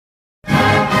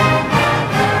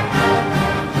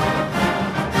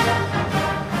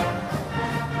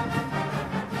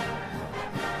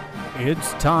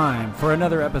It's time for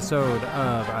another episode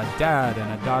of A Dad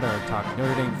and a Daughter Talk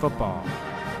Notre Dame Football.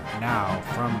 Now,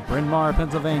 from Bryn Mawr,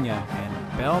 Pennsylvania and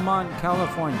Belmont,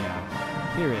 California,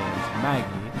 here is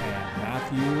Maggie and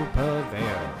Matthew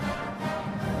Paveo.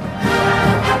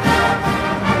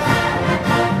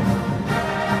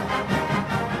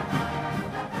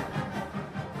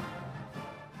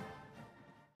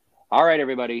 All right,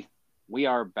 everybody, we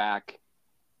are back.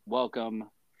 Welcome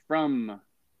from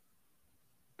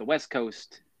the West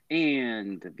Coast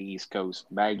and the East Coast.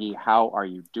 Maggie, how are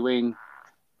you doing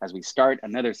as we start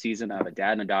another season of A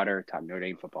Dad and a Daughter Talk Notre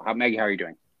Dame Football? Maggie, how are you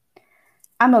doing?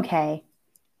 I'm okay.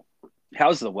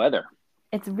 How's the weather?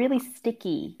 It's really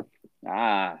sticky.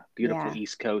 Beautiful. Yeah.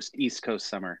 East Coast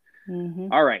summer.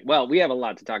 Mm-hmm. All right. Well, we have a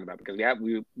lot to talk about because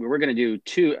we were going to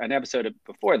do an episode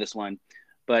before this one,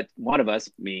 but one of us,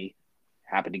 me,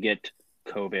 happened to get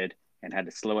COVID and had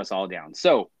to slow us all down.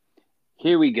 So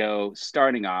here we go.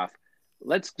 Starting off,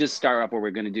 let's just start off what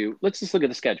we're going to do. Let's just look at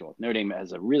the schedule. Notre Dame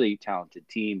has a really talented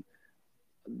team.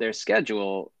 Their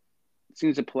schedule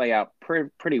seems to play out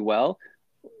pretty well.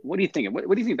 What do you think? What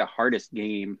do you think the hardest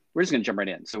game? We're just going to jump right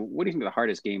in. So what do you think the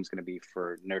hardest game is going to be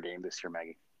for Notre Dame this year,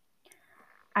 Maggie?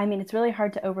 I mean, it's really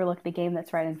hard to overlook the game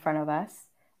that's right in front of us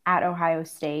at Ohio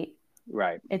State.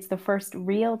 Right. It's the first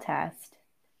real test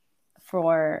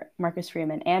for Marcus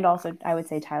Freeman and also, I would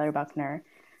say, Tyler Buckner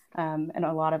and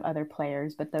a lot of other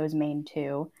players, but those main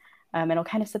two. It'll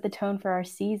kind of set the tone for our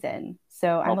season.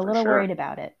 So I'm a little worried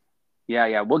about it.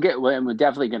 Yeah. We're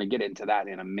definitely going to get into that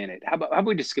in a minute. How about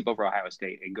we just skip over Ohio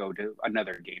State and go to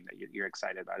another game that you're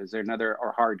excited about? Is there another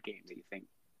or hard game that you think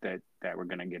that we're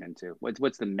going to get into?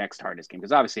 What's the next hardest game?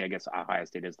 Because obviously, I guess Ohio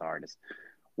State is the hardest.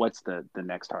 What's the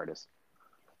next hardest?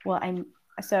 Well, I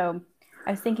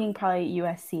was thinking probably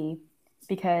USC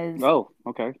because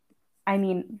okay. I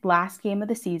mean, last game of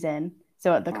the season,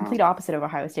 so the complete opposite of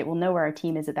Ohio State. We'll know where our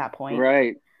team is at that point.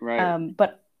 Right.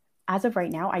 But as of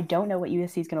right now, I don't know what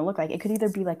USC is going to look like. It could either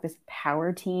be like this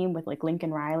power team with like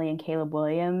Lincoln Riley and Caleb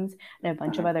Williams and a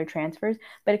bunch of other transfers,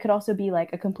 but it could also be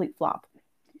like a complete flop.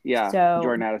 Yeah, so,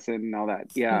 Jordan Addison and all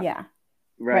that. Yeah.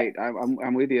 Right.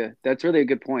 I'm with you. That's really a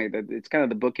good point. That it's kind of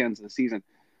the bookends of the season.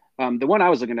 The one I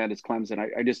was looking at is Clemson.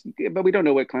 But we don't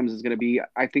know what Clemson is going to be.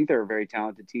 I think they're a very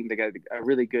talented team. They got a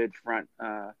really good front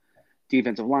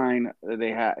defensive line. They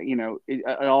have,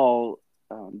 it all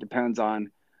depends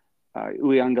on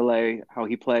Uyangale, how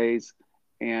he plays,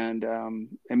 and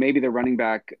maybe the running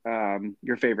back,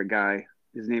 your favorite guy.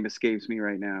 His name escapes me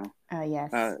right now.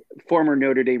 Yes. Former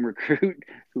Notre Dame recruit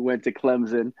who went to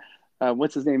Clemson.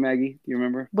 What's his name, Maggie? Do you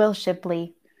remember? Will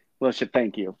Shipley.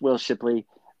 Thank you. Will Shipley.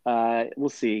 We'll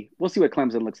see. We'll see what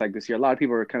Clemson looks like this year. A lot of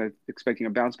people are kind of expecting a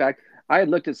bounce back. I had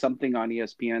looked at something on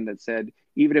ESPN that said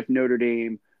even if Notre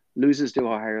Dame loses to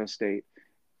Ohio State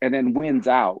and then wins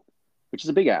out, which is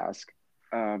a big ask,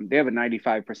 they have a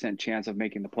 95% chance of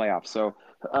making the playoffs. So,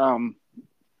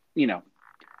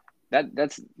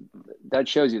 that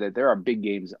shows you that there are big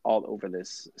games all over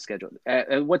this schedule.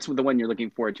 What's the one you're looking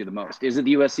forward to the most? Is it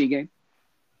the USC game?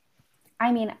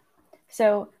 I mean,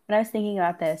 so when I was thinking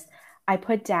about this, I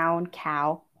put down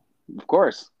Cal. Of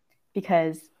course.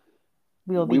 Because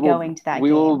we will be going to that game.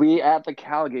 We will be at the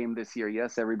Cal game this year.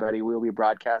 Yes, everybody. We'll be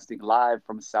broadcasting live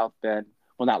from South Bend.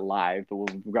 Well, not live, but we'll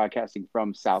be broadcasting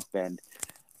from South Bend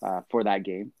for that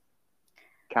game.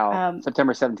 Cal,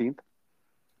 September 17th.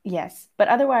 Yes. But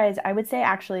otherwise, I would say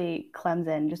actually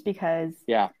Clemson, just because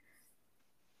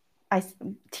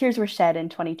tears were shed in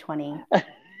 2020.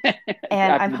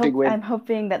 And I'm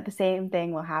hoping that the same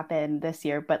thing will happen this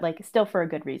year, but like still for a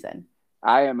good reason.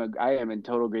 I am in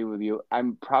total agreement with you.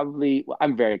 I'm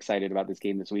very excited about this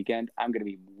game this weekend. I'm going to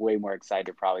be way more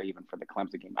excited probably even for the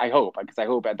Clemson game. I hope, because I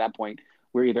hope at that point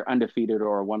we're either undefeated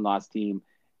or a one-loss team,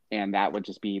 and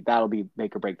that'll be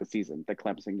make or break the season, the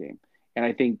Clemson game. And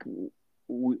I think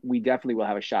we definitely will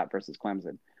have a shot versus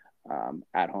Clemson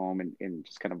at home and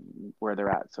just kind of where they're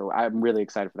at. So I'm really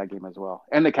excited for that game as well.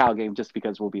 And the Cal game, just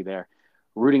because we'll be there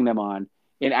rooting them on.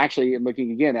 And actually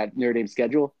looking again at Notre Dame's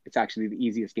schedule, it's actually the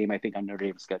easiest game I think on Notre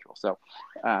Dame's schedule. So,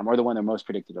 or the one they're most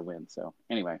predicted to win. So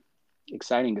anyway,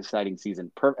 exciting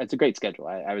season. It's a great schedule.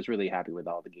 I was really happy with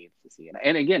all the games to see.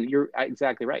 And again, you're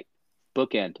exactly right.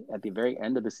 Bookend at the very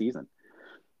end of the season.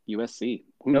 USC,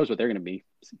 who knows what they're going to be.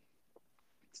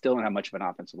 Still don't have much of an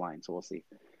offensive line, so we'll see.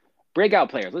 Breakout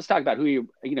players. Let's talk about who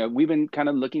we've been kind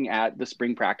of looking at the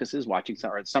spring practices,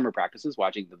 or summer practices,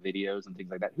 watching the videos and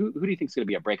things like that. Who do you think is going to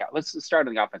be a breakout? Let's start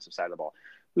on the offensive side of the ball.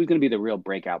 Who's going to be the real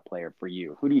breakout player for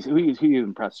you? Who are you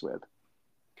impressed with?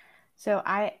 So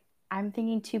I'm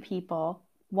thinking two people.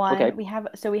 One, we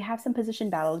have some position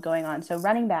battles going on. So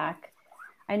running back,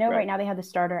 I know right now they have the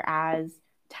starter as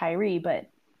Tyree, but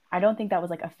I don't think that was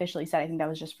like officially said. I think that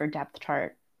was just for depth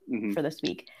chart for this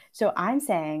week. So I'm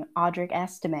saying Audric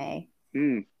Estime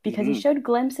because he showed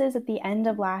glimpses at the end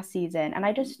of last season. And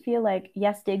I just feel like,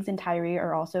 yes, Diggs and Tyree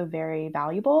are also very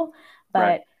valuable,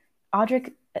 but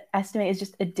Audric Estime is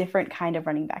just a different kind of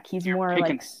running back. He's more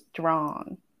like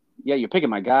strong. Yeah, you're picking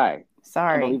my guy.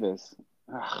 Sorry. I can't believe this.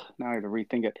 Now I have to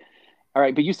rethink it. All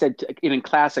right, but you said in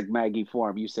classic Maggie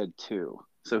form, you said 2.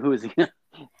 So who is he?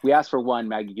 We asked for 1.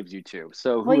 Maggie gives you 2.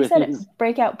 So well, you said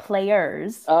breakout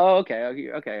players. Oh, okay.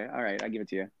 All right, I give it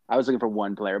to you. I was looking for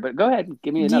 1 player, but go ahead.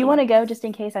 Give me another. Do you want to go just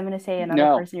in case I'm going to say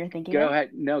another person you're thinking of? Go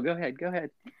ahead. No, go ahead. Go ahead.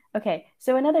 Okay,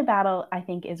 so another battle I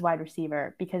think is wide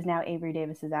receiver because now Avery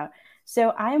Davis is out.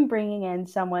 So I'm bringing in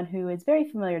someone who is very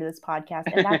familiar to this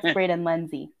podcast, and that's Braden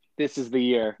Lenzy. This is the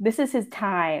year. This is his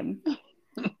time.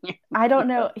 I don't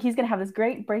know. He's going to have this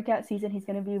great breakout season. He's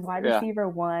going to be wide receiver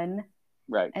 1.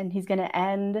 Right. And he's going to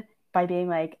end by being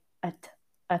like a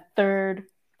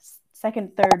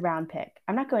second, third round pick.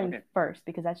 I'm not going first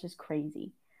because that's just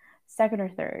crazy. Second or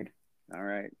third. All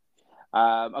right.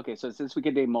 Okay, so since we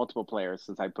can name multiple players,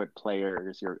 since I put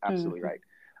players, you're absolutely right.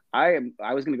 I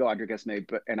was going to go Audric Estime,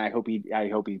 and I hope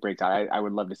he breaks out. I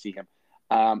would love to see him.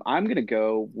 I'm going to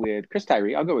go with Chris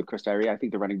Tyree. I'll go with Chris Tyree. I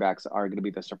think the running backs are going to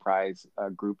be the surprise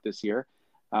group this year.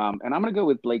 And I'm going to go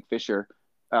with Blake Fisher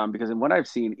because in what I've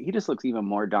seen, he just looks even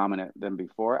more dominant than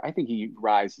before. I think he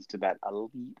rises to that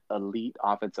elite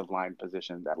offensive line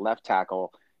position, that left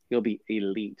tackle. He'll be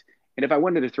elite. And if I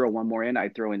wanted to throw one more in,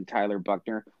 I'd throw in Tyler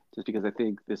Buckner just because I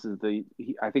think this is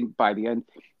I think by the end,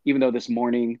 even though this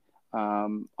morning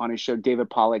on his show, David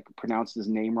Pollack pronounced his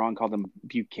name wrong, called him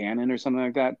Buchanan or something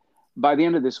like that. By the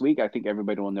end of this week, I think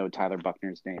everybody will know Tyler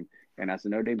Buckner's name. And as a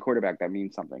Notre Dame quarterback, that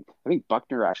means something. I think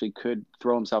Buckner actually could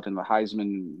throw himself in the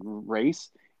Heisman race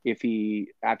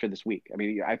after this week. I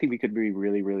mean, I think we could be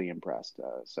really, really impressed.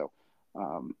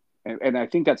 And I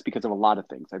think that's because of a lot of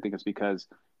things. I think it's because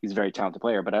he's a very talented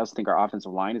player, but I also think our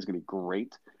offensive line is going to be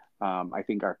great. I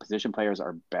think our position players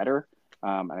are better.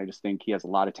 And I just think he has a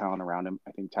lot of talent around him.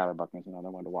 I think Tyler Buckner is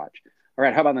another one to watch. All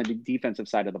right, how about on the defensive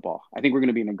side of the ball? I think we're going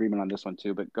to be in agreement on this one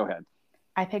too, but go ahead.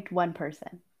 I picked one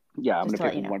person. Yeah, I'm going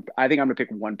to pick one. I think I'm going to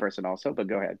pick one person also, but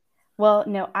go ahead. Well,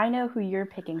 no, I know who you're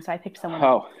picking, so I picked someone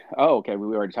else. Oh, okay. We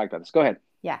already talked about this. Go ahead.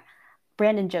 Yeah,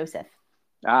 Brandon Joseph.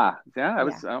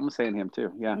 I'm saying him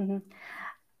too. Yeah. Mm-hmm.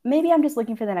 Maybe I'm just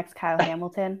looking for the next Kyle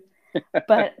Hamilton,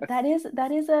 but that is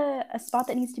a spot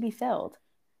that needs to be filled.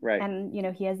 Right. And,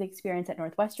 he has experience at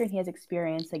Northwestern. He has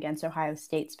experience against Ohio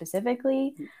State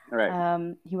specifically.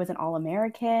 Right. He was an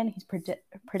All-American. He's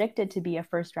predicted to be a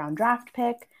first-round draft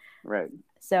pick. Right.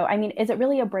 So, I mean, is it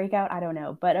really a breakout? I don't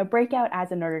know. But a breakout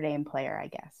as a Notre Dame player, I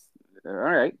guess. All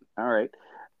right.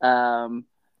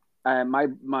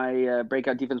 My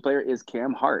breakout defense player is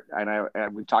Cam Hart.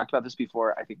 And we've talked about this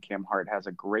before. I think Cam Hart has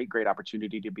a great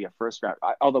opportunity to be a first round.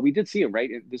 Although we did see him right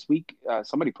this week.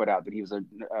 Somebody put out that he was a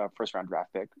first round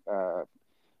draft pick. Who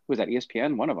was that?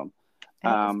 ESPN, one of them.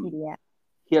 Yeah.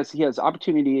 He has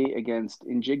opportunity against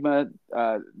Njigba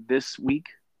this week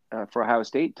for Ohio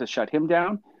State to shut him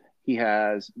down. He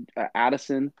has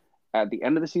Addison at the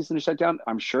end of the season to shut down.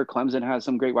 I'm sure Clemson has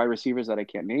some great wide receivers that I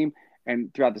can't name.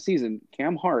 And throughout the season,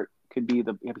 Cam Hart could be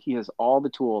he has all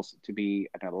the tools to be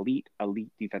an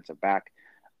elite defensive back.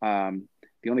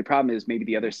 The only problem is maybe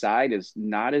the other side is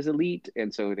not as elite.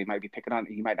 And so they might be picking on,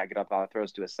 he might not get up all the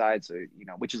throws to his side. So,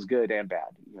 which is good and bad,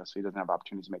 so he doesn't have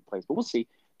opportunities to make plays, but we'll see.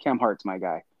 Cam Hart's my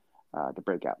guy to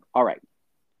break out. All right.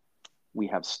 We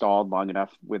have stalled long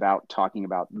enough without talking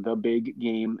about the big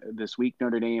game this week.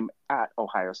 Notre Dame at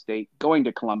Ohio State, going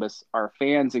to Columbus. Our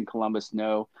fans in Columbus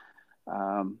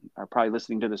are probably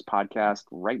listening to this podcast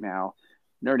right now.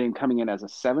 Notre Dame coming in as a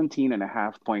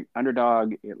 17.5-point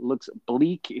underdog. It looks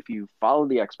bleak if you follow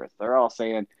the experts. They're all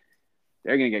saying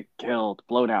they're going to get killed,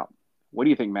 blown out. What do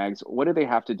you think, Mags? What do they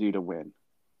have to do to win?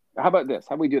 How about this?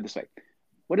 How do we do it this way?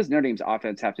 What does Notre Dame's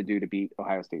offense have to do to beat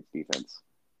Ohio State's defense?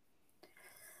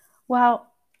 Well,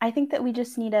 I think that we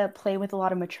just need to play with a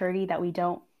lot of maturity that we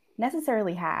don't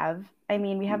necessarily have. I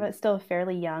mean, we have still a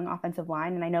fairly young offensive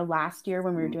line. And I know last year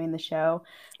when we were doing the show,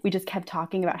 we just kept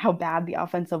talking about how bad the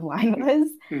offensive line was.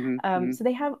 So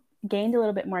they have gained a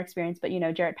little bit more experience, but,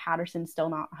 Jarrett Patterson's still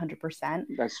not 100%.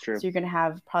 That's true. So you're going to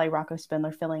have probably Rocco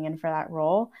Spindler filling in for that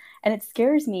role. And it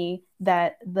scares me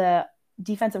that the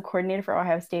defensive coordinator for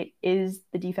Ohio State is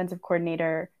the defensive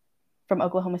coordinator from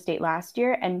Oklahoma State last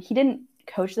year. And he didn't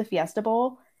coach the Fiesta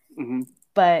Bowl,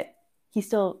 but he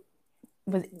still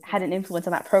had an influence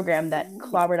on that program that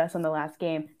clobbered us in the last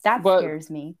game. That scares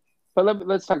me. But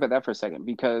let's talk about that for a second,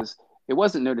 because it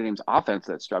wasn't Notre Dame's offense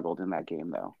that struggled in that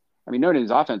game, though. I mean, Notre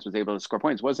Dame's offense was able to score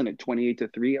points. Wasn't it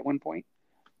 28-3 at one point?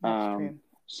 That's true.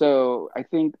 So I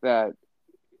think that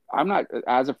I'm not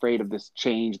as afraid of this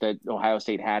change that Ohio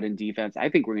State had in defense. I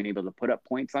think we're going to be able to put up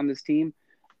points on this team,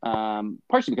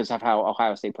 partially because of how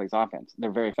Ohio State plays offense.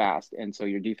 They're very fast, and so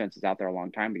your defense is out there a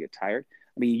long time to get tired.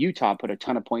 I mean, Utah put a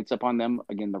ton of points up on them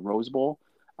again, the Rose Bowl.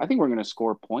 I think we're going to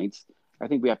score points. I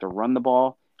think we have to run the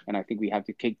ball, and I think we have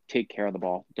to take care of the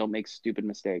ball. Don't make stupid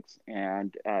mistakes.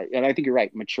 And I think you're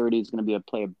right. Maturity is going to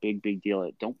play a big deal.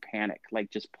 Don't panic.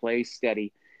 Like, just play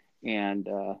steady, and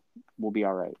we'll be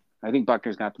all right. I think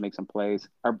Buckner's going to have to make some plays.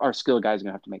 Our skilled guys are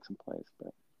going to have to make some plays.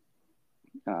 But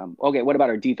okay, what about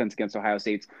our defense against Ohio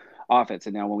State's offense?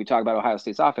 And now when we talk about Ohio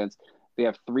State's offense, they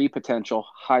have three potential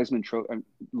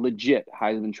legit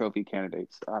Heisman Trophy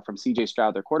candidates, from C.J.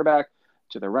 Stroud, their quarterback,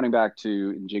 to their running back,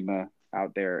 to Njigba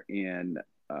out there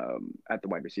at the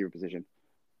wide receiver position.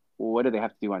 What do they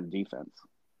have to do on defense?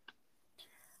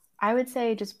 I would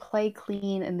say just play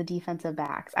clean in the defensive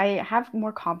backs. I have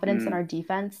more confidence in our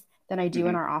defense than I do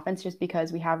in our offense, just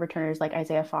because we have returners like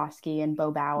Isaiah Foskey and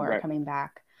Bo Bauer coming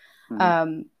back.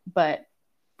 But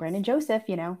Brandon Joseph,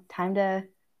 time to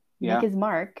make his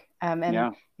mark.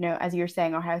 As you were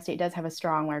saying, Ohio State does have a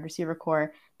strong wide receiver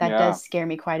core. That does scare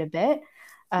me quite a bit.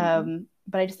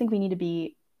 But I just think we need to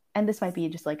be, and this might be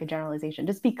just like a generalization,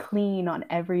 just be clean on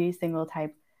every single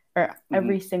type or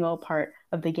every single part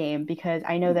of the game, because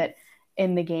I know that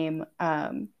in the game,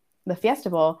 the Fiesta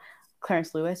Bowl,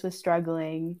 Clarence Lewis was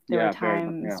struggling. There were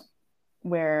times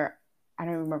where I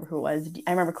don't remember who it was.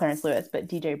 I remember Clarence Lewis, but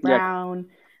DJ Brown,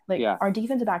 our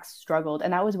defensive backs struggled,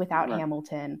 and that was without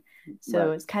Hamilton.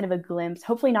 So it's kind of a glimpse,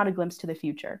 hopefully not a glimpse to the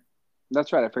future.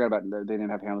 That's right. I forgot about they didn't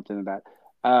have Hamilton in that.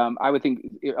 I would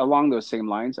think along those same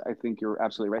lines, I think you're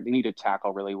absolutely right. They need to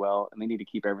tackle really well, and they need to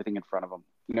keep everything in front of them.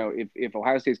 If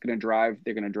Ohio State's going to drive,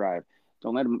 they're going to drive.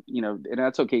 Don't let them, and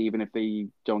that's okay even if they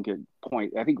don't get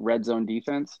point. I think red zone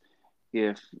defense,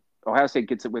 if Ohio State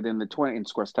gets it within the 20 and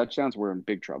scores touchdowns, we're in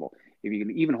big trouble. If you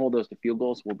can even hold those to field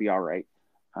goals, we'll be all right.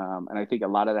 And I think a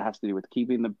lot of that has to do with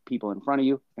keeping the people in front of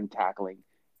you and tackling.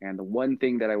 And the one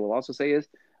thing that I will also say is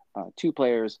two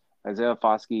players, Isaiah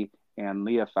Foskey and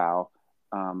Leah Fowl,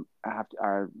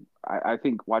 I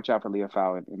think watch out for Leah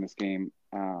Fowl in this game.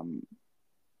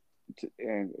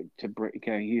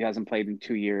 He hasn't played in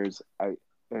 2 years.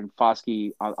 And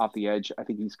Foskey off the edge, I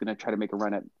think he's going to try to make a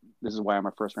run at. This is why I'm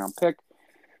a first round pick.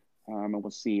 And we'll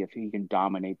see if he can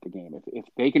dominate the game. If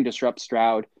they can disrupt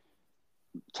Stroud,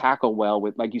 tackle well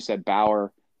with, like you said,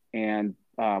 Bauer and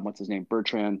what's his name,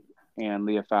 Bertrand and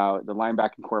Leah Fowl, the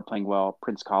linebacking core playing well,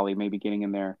 Prince Colley maybe getting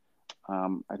in there.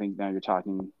 I think now you're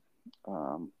talking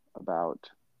about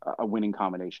a winning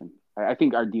combination. I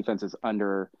think our defense is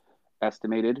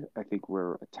underestimated. I think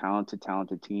we're a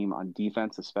talented team on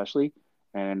defense, especially.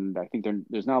 And I think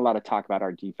there's not a lot of talk about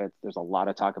our defense. There's a lot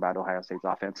of talk about Ohio State's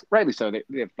offense. Rightly so. They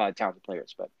have talented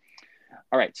players. But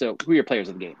all right, so who are your players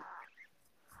of the game?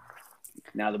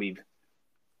 Now that we've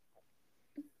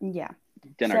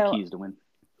done our keys to win.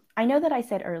 I know that I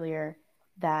said earlier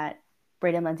that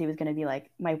Braden Lindsey was going to be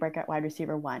like my breakout wide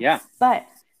receiver one. Yeah. But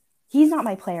he's not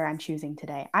my player I'm choosing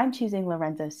today. I'm choosing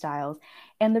Lorenzo Styles.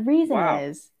 And the reason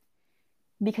is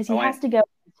because he has to go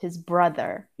with his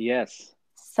brother. Yes.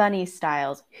 Sonny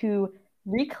Styles, who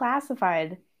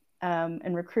reclassified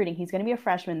in recruiting. He's going to be a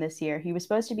freshman this year. He was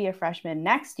supposed to be a freshman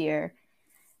next year,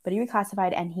 but he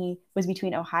reclassified, and he was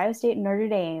between Ohio State and Notre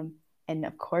Dame, and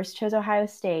of course chose Ohio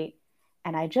State.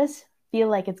 And I just feel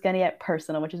like it's going to get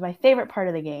personal, which is my favorite part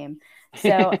of the game.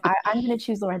 So I'm going to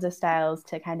choose Lorenzo Styles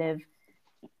to kind of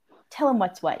tell him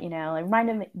what's what, like remind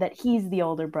him that he's the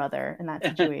older brother in that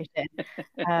situation.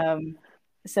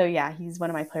 So yeah, he's one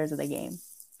of my players of the game.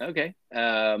 Okay.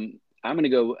 I'm going to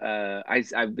go.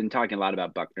 I've been talking a lot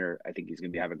about Buckner. I think he's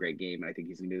going to have a great game. I think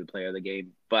he's going to be the player of the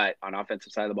game, but on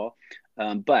offensive side of the ball.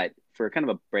 But for kind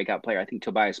of a breakout player, I think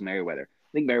Tobias Merriweather.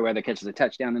 I think Merriweather catches a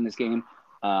touchdown in this game.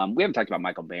 We haven't talked about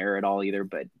Michael Mayer at all either,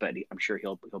 but I'm sure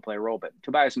he'll play a role. But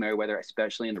Tobias Merriweather,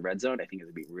 especially in the red zone, I think is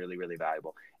going to be really, really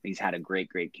valuable. And he's had a great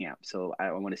camp. So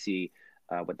I want to see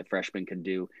what the freshman can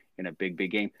do in a big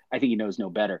game. I think he knows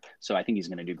no better. So I think he's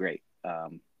going to do great.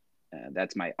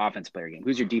 That's my offensive player game.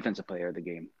 Who's your defensive player of the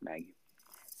game, Maggie?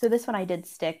 So this one I did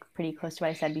stick pretty close to what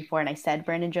I said before, and I said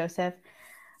Brandon Joseph.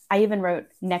 I even wrote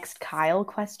next Kyle ?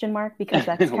 Because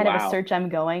that's kind of a search I'm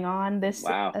going on this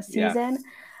season.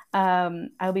 Yeah.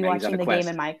 I'll be watching the game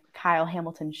in my Kyle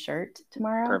Hamilton shirt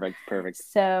tomorrow. Perfect.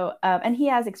 So, and he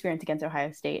has experience against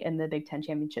Ohio State in the Big Ten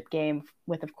championship game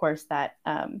with, of course, that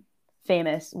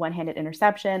famous one-handed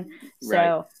interception.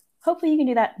 So hopefully you can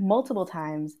do that multiple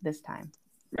times this time.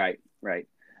 Right.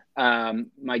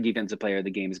 My defensive player of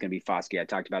the game is going to be Foskey. I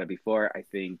talked about it before. I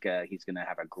think he's going to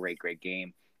have a great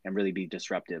game and really be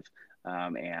disruptive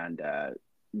and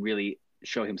really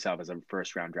show himself as a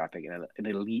first-round draft pick. And an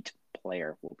elite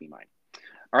player will be mine.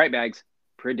 All right, Bags.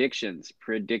 Predictions.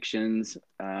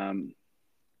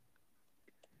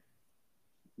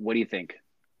 What do you think?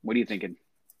 What are you thinking?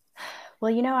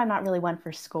 Well, I'm not really one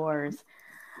for scores.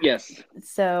 Yes.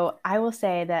 So I will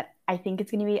say that I think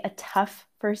it's going to be a tough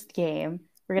first game.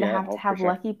 We're going to have sure.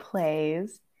 lucky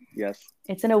plays. Yes.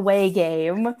 It's an away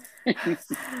game.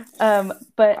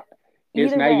 But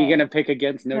is Maggie going to pick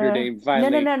against Notre Dame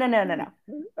finally? No.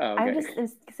 Oh, okay. I'm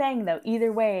just saying, though,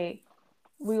 either way,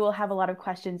 we will have a lot of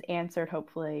questions answered,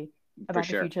 hopefully, about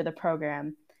the future of the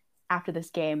program after this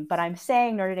game. But I'm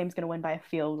saying Notre Dame's going to win by a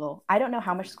field goal. I don't know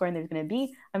how much scoring there's going to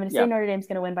be. I'm going to say Notre Dame's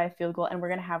going to win by a field goal, and we're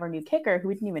going to have our new kicker, who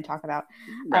we didn't even talk about,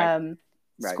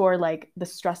 score like the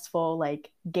stressful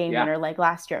game winner like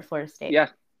last year at Florida State. Yeah.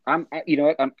 I'm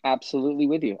absolutely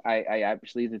with you. I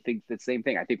actually think the same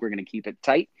thing. I think we're going to keep it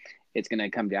tight. It's going to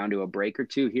come down to a break or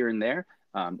two here and there.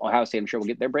 Ohio State, I'm sure, will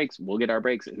get their breaks. We'll get our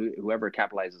breaks, whoever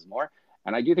capitalizes more.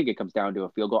 And I do think it comes down to a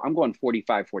field goal. I'm going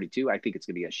 45-42. I think it's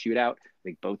going to be a shootout. I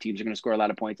think both teams are going to score a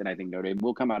lot of points, and I think Notre Dame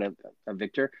will come out a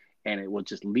victor, and it will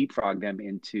just leapfrog them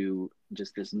into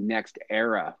just this next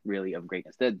era, really, of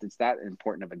greatness. It's that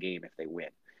important of a game if they win.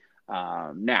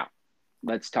 Now,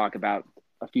 let's talk about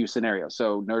a few scenarios.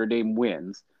 So Notre Dame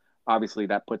wins. Obviously,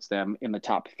 that puts them in the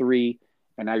top 3,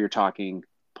 and now you're talking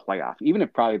playoff. Even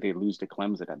if probably they lose to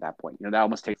Clemson at that point, that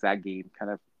almost takes that game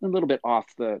kind of a little bit off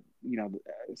the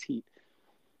heat.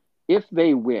 If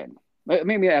they win,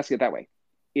 maybe ask it that way.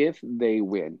 If they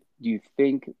win, do you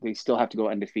think they still have to go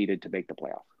undefeated to make the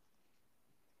playoff?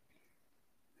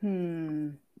 I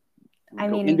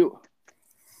mean,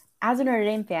 as a Notre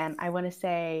Dame fan, I want to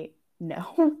say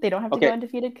no, they don't have to go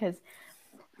undefeated because,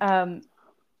 but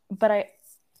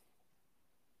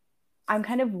I'm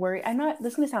kind of worried.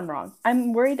 This is going to sound wrong.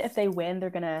 I'm worried if they win, they're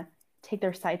going to take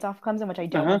their sights off Clemson, which I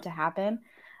don't want to happen.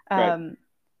 Right.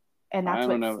 And that's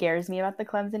what scares me about the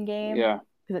Clemson game. Yeah.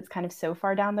 Because it's kind of so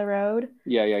far down the road.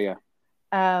 Yeah.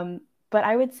 But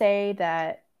I would say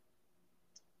that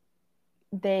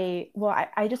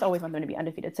I just always want them to be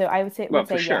undefeated. So I would say,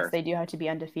 yes, they do have to be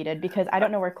undefeated because I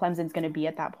don't know where Clemson's going to be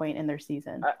at that point in their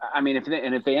season. I mean,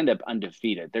 if they end up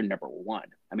undefeated, they're number 1.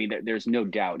 I mean, there's no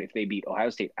doubt if they beat Ohio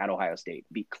State at Ohio State,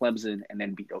 beat Clemson, and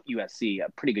then beat USC,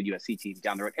 a pretty good USC team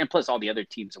down the road, and plus all the other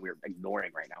teams that we're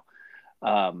ignoring right now.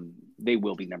 They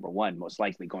will be number 1, most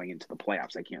likely going into the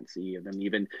playoffs. I can't see them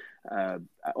even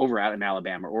over out in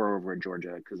Alabama or over in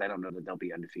Georgia because I don't know that they'll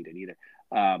be undefeated either.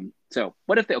 So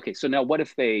what if let's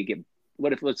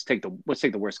take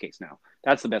the worst case now.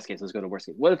 That's the best case. Let's go to worst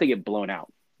case. What if they get blown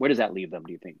out? Where does that leave them,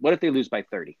 do you think? What if they lose by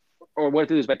 30? Or what if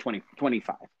they lose by 20,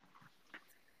 25?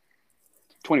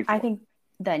 24? I think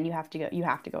then you have to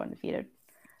go undefeated.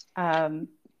 And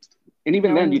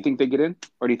even then, do you think they get in?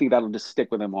 Or do you think that'll just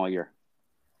stick with them all year?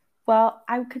 Well,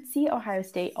 I could see Ohio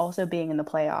State also being in the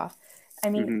playoff. I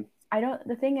mean,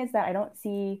 the thing is that I don't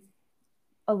see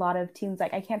a lot of teams,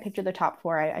 I can't picture the top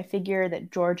 4. I figure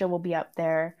that Georgia will be up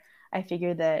there. I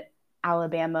figure that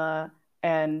Alabama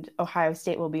and Ohio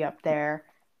State will be up there.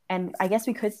 And I guess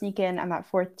we could sneak in on that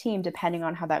 4th team depending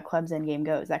on how that Clemson game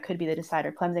goes. That could be the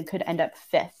decider. Clemson could end up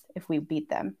 5th if we beat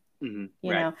them. You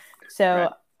know?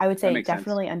 So I would say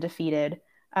definitely undefeated.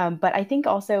 But I think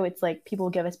also it's people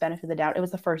give us benefit of the doubt. It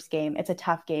was the first game. It's a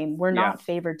tough game. We're not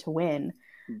favored to win.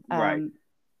 Right.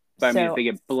 But I mean, if they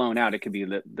get blown out, it could be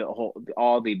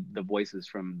all the voices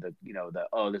from this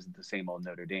is the same old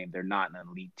Notre Dame. They're not an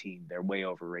elite team. They're way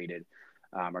overrated.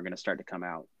 Are going to start to come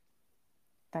out.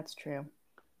 That's true.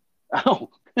 Oh.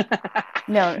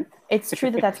 No, it's true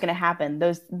that's going to happen.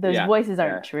 Those voices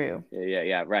aren't true.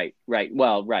 Yeah. Right.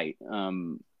 Well, right.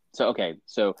 And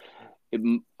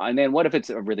then what if it's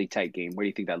a really tight game? Where do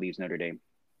you think that leaves Notre Dame?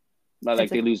 What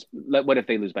if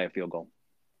they lose by a field goal?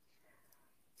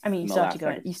 I mean, you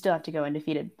still have to go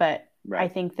undefeated, but I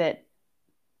think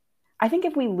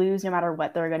if we lose, no matter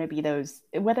what, there are going to be those,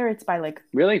 whether it's by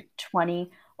really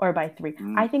 20 or by 3.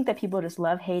 I think that people just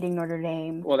love hating Notre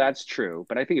Dame. Well, that's true,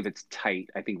 but I think if it's tight,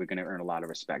 I think we're going to earn a lot of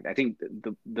respect. I think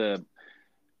the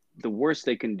worst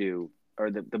they can do,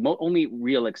 or only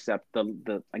real I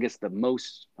guess the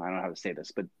most, I don't know how to say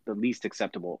this, but the least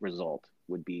acceptable result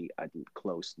would be a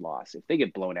close loss. If they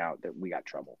get blown out, that we got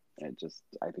trouble. And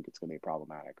I think it's going to be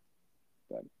problematic.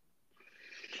 But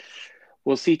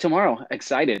we'll see tomorrow.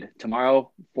 Excited.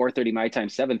 Tomorrow, 4:30 my time,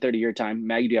 7:30 your time.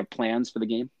 Maggie, do you have plans for the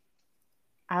game?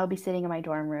 I'll be sitting in my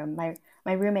dorm room. My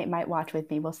roommate might watch with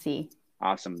me. We'll see.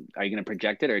 Awesome. Are you going to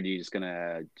project it, or are you just going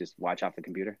to just watch off the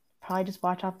computer? Probably just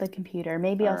watch off the computer.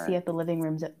 Maybe All I'll see right. if the living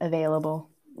room's available.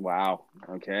 Wow.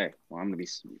 Okay. Well, I'm going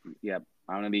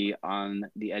to be on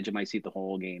the edge of my seat the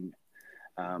whole game.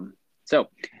 So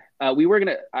we were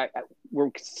going to, we're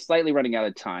slightly running out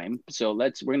of time. So we're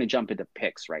going to jump into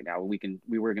picks right now. We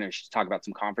were going to talk about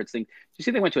some conference thing. Did you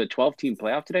see they went to a 12-team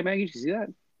playoff today, Maggie? Did you see that?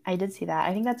 I did see that.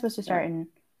 I think that's supposed to start in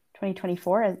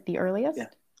 2024 at the earliest. Yeah.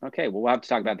 Okay, well, we'll have to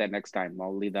talk about that next time.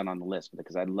 I'll leave that on the list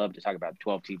because I'd love to talk about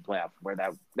 12-team playoff where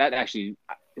that actually,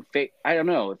 I don't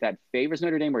know if that favors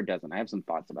Notre Dame or doesn't. I have some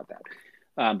thoughts about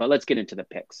that. But let's get into the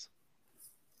picks.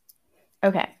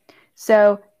 Okay,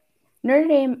 so Notre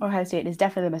Dame, Ohio State is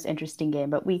definitely the most interesting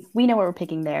game, but we know what we're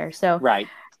picking there. So right.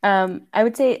 I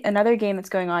would say another game that's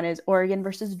going on is Oregon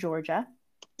versus Georgia.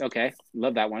 Okay,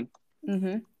 love that one.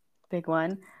 Mm-hmm. Big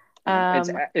one.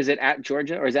 Is it at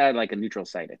Georgia or is that like a neutral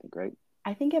site, I think, right?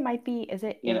 I think it might be. Is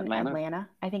it in Atlanta?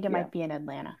 I think it might be in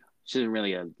Atlanta. Which isn't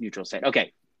really a neutral site.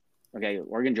 Okay,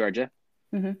 Oregon, Georgia.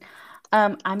 Mm-hmm.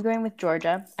 I'm going with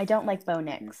Georgia. I don't like Bo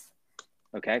Nix.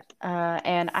 Okay.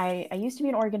 And I used to be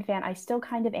an Oregon fan. I still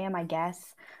kind of am, I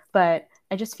guess. But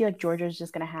I just feel like Georgia's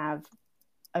just going to have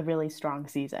a really strong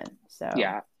season. So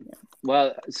yeah.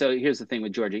 Well, so here's the thing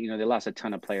with Georgia. They lost a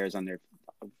ton of players on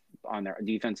their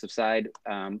defensive side.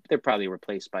 They're probably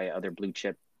replaced by other blue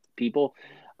chip people.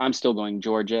 I'm still going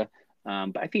Georgia,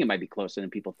 but I think it might be closer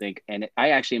than people think. And I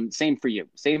actually am same for you,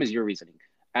 same as your reasoning.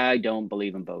 I don't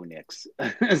believe in Bo Nix,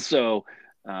 so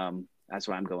that's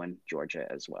why I'm going Georgia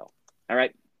as well. All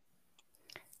right.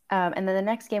 And then the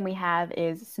next game we have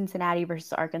is Cincinnati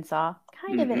versus Arkansas.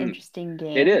 Kind of an interesting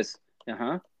game. It is.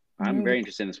 I'm very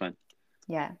interested in this one.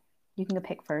 Yeah, you can go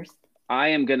pick first. I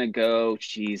am gonna go.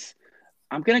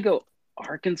 I'm gonna go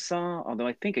Arkansas, although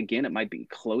I think again it might be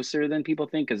closer than people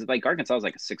think because like Arkansas is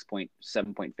like a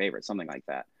 6.7 point favorite, something like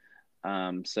that.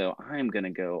 So I'm gonna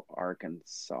go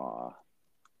Arkansas,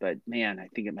 but man, I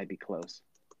think it might be close.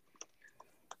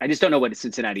 I just don't know what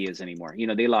Cincinnati is anymore.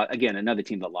 They lost again, another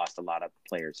team that lost a lot of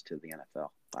players to the NFL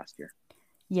last year.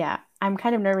 Yeah, I'm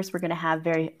kind of nervous we're going to have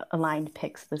very aligned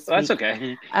picks this week. That's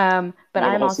okay. But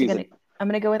I'm also going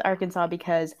to go with Arkansas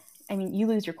because you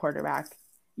lose your quarterback.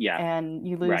 Yeah. And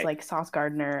you lose like Sauce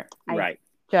Gardner. Right.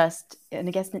 Against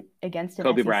an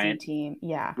Kobe SEC Bryant team.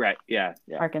 Yeah. Right. Yeah.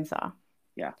 Arkansas.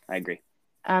 Yeah, I agree.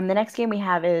 The next game we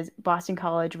have is Boston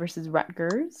College versus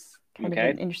Rutgers. Kind of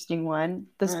an interesting one.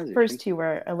 The first two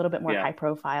were a little bit more high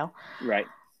profile. Right.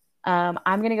 I'm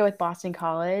going to go with Boston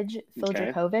College. Phil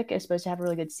Dracovic is supposed to have a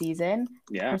really good season.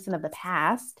 Yeah. Person of the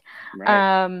past.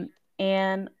 Right.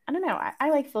 And I don't know. I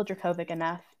like Phil Dracovic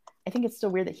enough. I think it's still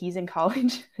weird that he's in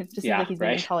college. It just seems like he's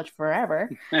been in college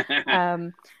forever.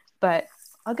 But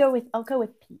I'll go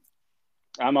with Pete.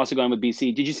 I'm also going with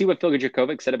BC. Did you see what Phil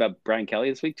Dracovic said about Brian Kelly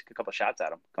this week? Took a couple shots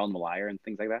at him, called him a liar and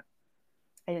things like that.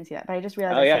 I didn't see that, but I just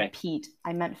realized I said Pete.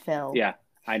 I meant Phil. Yeah,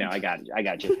 I know. I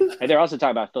got you. And they're also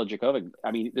talking about Phil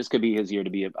Dracovic. This could be his year to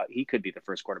be. He could be the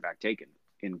first quarterback taken.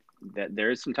 In that,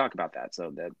 there is some talk about that.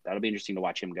 So that'll be interesting to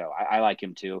watch him go. I like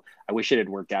him too. I wish it had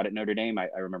worked out at Notre Dame. I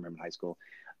remember him in high school.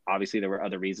 Obviously, there were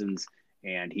other reasons,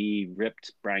 and he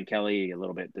ripped Brian Kelly a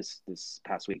little bit this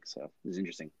past week. So it was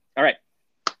interesting. All right.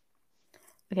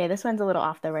 Okay, this one's a little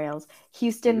off the rails.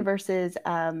 Houston versus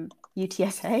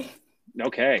UTSA.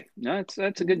 Okay, no,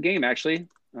 that's a good game actually.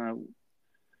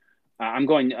 I'm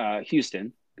going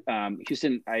Houston.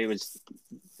 Houston.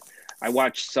 I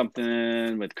watched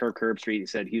something with Kirk Herbstreit. He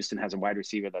said Houston has a wide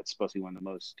receiver that's supposed to be one of the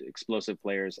most explosive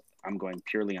players. I'm going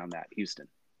purely on that. Houston.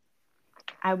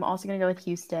 I'm also going to go with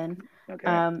Houston.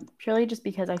 Okay. Purely just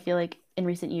because I feel like in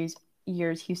recent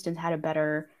years Houston's had a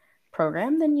better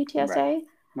program than UTSA. Right.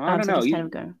 Well, I don't know. Kind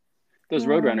of going, those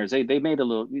Roadrunners, they made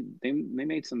they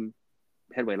made some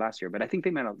headway last year, but I think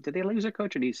did they lose their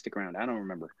coach or did he stick around? I don't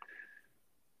remember.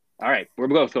 All right, we're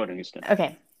both going to Houston.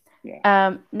 Okay.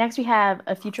 Yeah. Next we have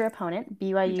a future opponent,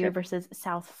 BYU versus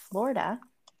South Florida.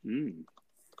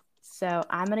 So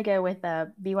I'm going to go with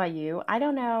BYU. I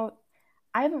don't know.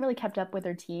 I haven't really kept up with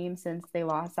their team since they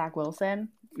lost Zach Wilson.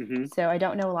 So I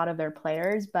don't know a lot of their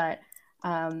players, but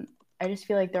I just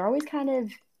feel like they're always kind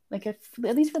of like, at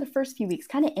least for the first few weeks,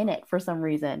 kind of in it for some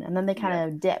reason. And then they kind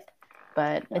of dip.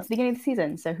 But it's the beginning of the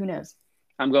season, so who knows?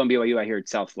 I'm going BYU. I heard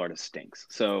South Florida stinks.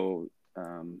 So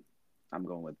I'm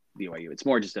going with BYU. It's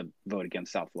more just a vote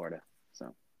against South Florida.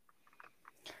 So,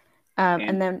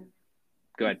 and then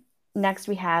go ahead. Next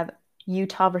we have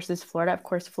Utah versus Florida. Of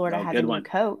course, Florida has a new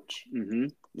coach.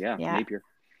 Yeah, Napier.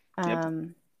 Yeah.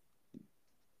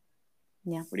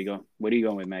 What are you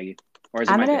going with, Maggie? Or is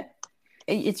it my pick?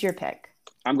 It's your pick.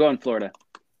 I'm going Florida.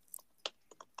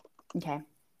 Okay.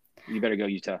 You better go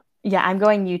Utah. Yeah, I'm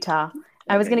going Utah.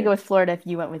 I was going to go with Florida if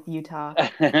you went with Utah. Just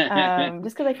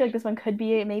because I feel like this one could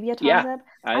be maybe a toss-up.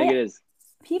 I think it is.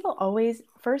 People always,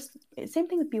 same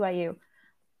thing with BYU.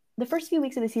 The first few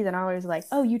weeks of the season are always like,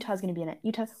 oh, Utah's going to be in it.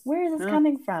 Utah, where is this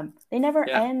coming from? They never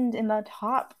end in the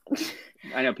top.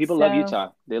 I know. People love Utah.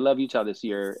 They love Utah this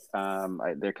year.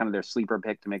 They're kind of their sleeper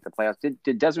pick to make the playoffs.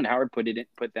 Did Desmond Howard put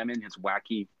them in his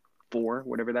wacky 4,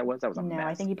 whatever that was? That was a mess. No,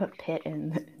 I think he put Pitt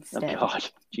in instead. Oh,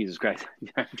 gosh. Jesus Christ.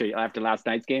 After last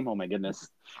night's game? Oh, my goodness.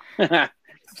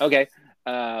 Okay.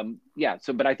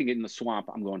 But I think in the swamp,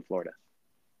 I'm going Florida.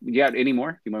 You got any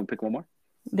more? You want to pick one more?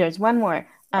 There's one more.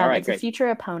 All right, it's a future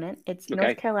opponent. It's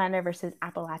North Carolina versus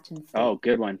Appalachian State. Oh,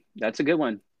 good one. That's a good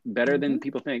one. Better than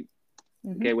people think.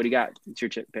 Okay, what do you got? It's your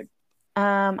pick.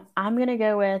 I'm gonna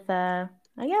go with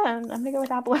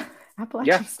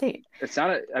Appalachian State. It's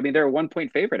not they're a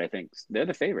 1-point favorite, I think. They're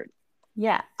the favorite.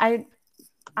 Yeah. I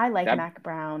like Mac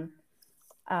Brown.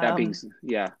 That being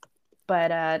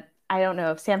But I don't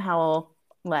know if Sam Howell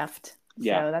left.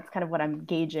 Yeah. So that's kind of what I'm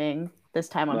gauging this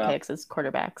time on picks as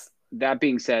quarterbacks. That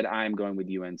being said, I'm going with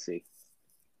UNC.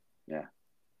 Yeah.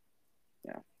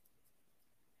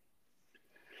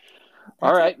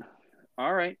 All right.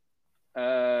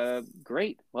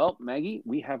 Great. Well, Maggie,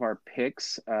 we have our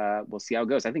picks. We'll see how it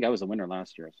goes. I think I was the winner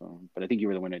last year, but I think you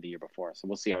were the winner the year before. So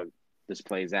we'll see how this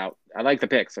plays out. I like the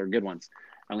picks; they're good ones.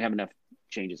 And we have enough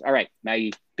changes. All right,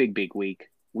 Maggie, big week.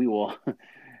 We will.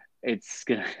 It's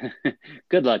gonna.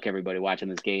 Good luck, everybody watching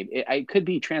this game. It could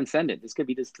be transcendent. This could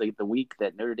be just like the week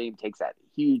that Notre Dame takes that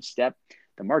huge step.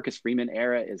 The Marcus Freeman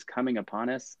era is coming upon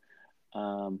us.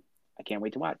 I can't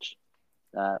wait to watch.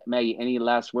 Maggie, any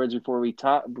last words before we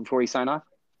sign off?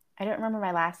 I don't remember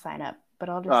my last sign up, but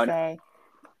I'll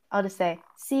just say,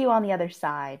 see you on the other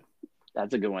side.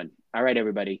 That's a good one. All right,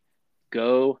 everybody,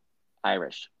 go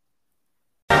Irish.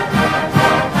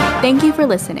 Thank you for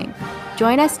listening.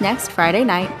 Join us next Friday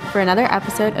night for another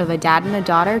episode of A Dad and a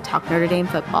Daughter Talk Notre Dame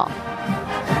Football.